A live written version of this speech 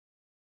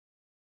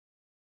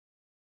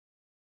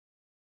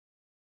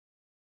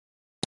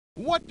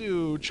What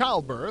do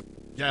childbirth,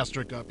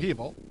 gastric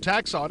upheaval,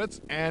 tax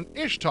audits, and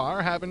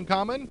Ishtar have in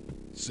common?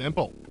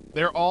 Simple.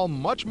 They're all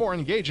much more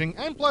engaging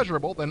and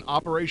pleasurable than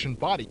Operation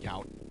Body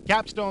Count,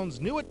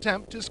 Capstone's new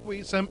attempt to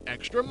squeeze some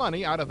extra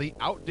money out of the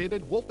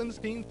outdated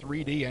Wolfenstein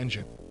 3D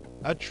engine.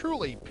 A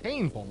truly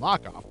painful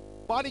knockoff,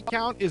 Body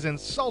Count is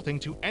insulting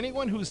to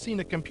anyone who's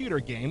seen a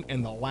computer game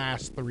in the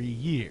last 3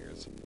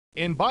 years.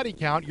 In Body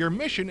Count, your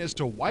mission is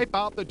to wipe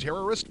out the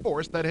terrorist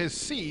force that has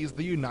seized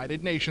the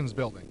United Nations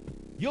building.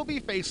 You'll be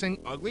facing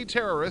ugly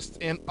terrorists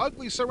in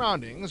ugly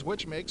surroundings,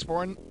 which makes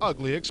for an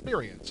ugly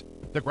experience.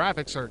 The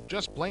graphics are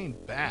just plain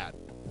bad.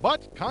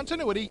 But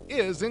continuity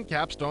is in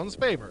Capstone's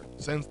favor,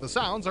 since the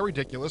sounds are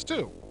ridiculous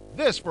too.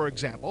 This, for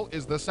example,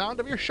 is the sound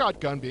of your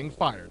shotgun being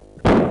fired.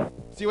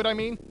 See what I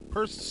mean?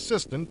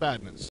 Persistent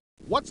badness.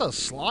 What's a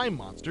slime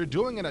monster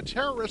doing in a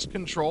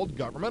terrorist-controlled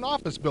government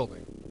office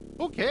building?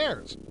 Who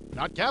cares?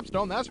 Not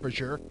Capstone, that's for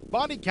sure.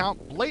 Body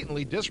Count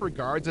blatantly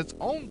disregards its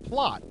own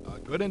plot, a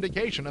good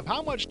indication of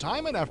how much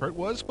time and effort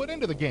was put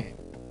into the game.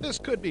 This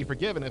could be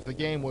forgiven if the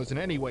game was in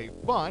any way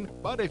fun,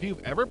 but if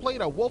you've ever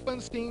played a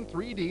Wolfenstein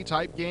 3D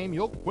type game,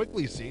 you'll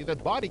quickly see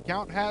that Body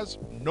Count has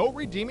no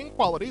redeeming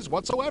qualities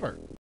whatsoever.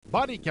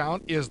 Body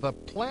Count is the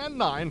Plan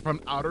 9 from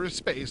outer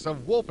space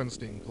of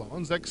Wolfenstein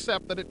clones,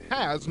 except that it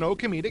has no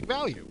comedic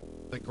value.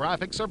 The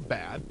graphics are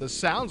bad, the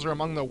sounds are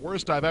among the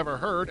worst I've ever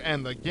heard,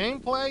 and the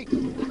gameplay?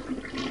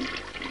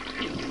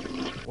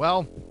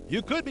 Well,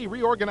 you could be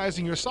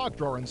reorganizing your sock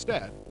drawer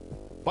instead.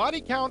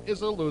 Body Count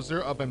is a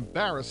loser of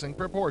embarrassing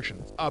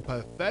proportions, a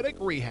pathetic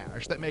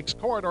rehash that makes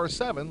Corridor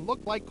 7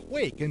 look like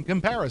Quake in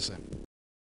comparison.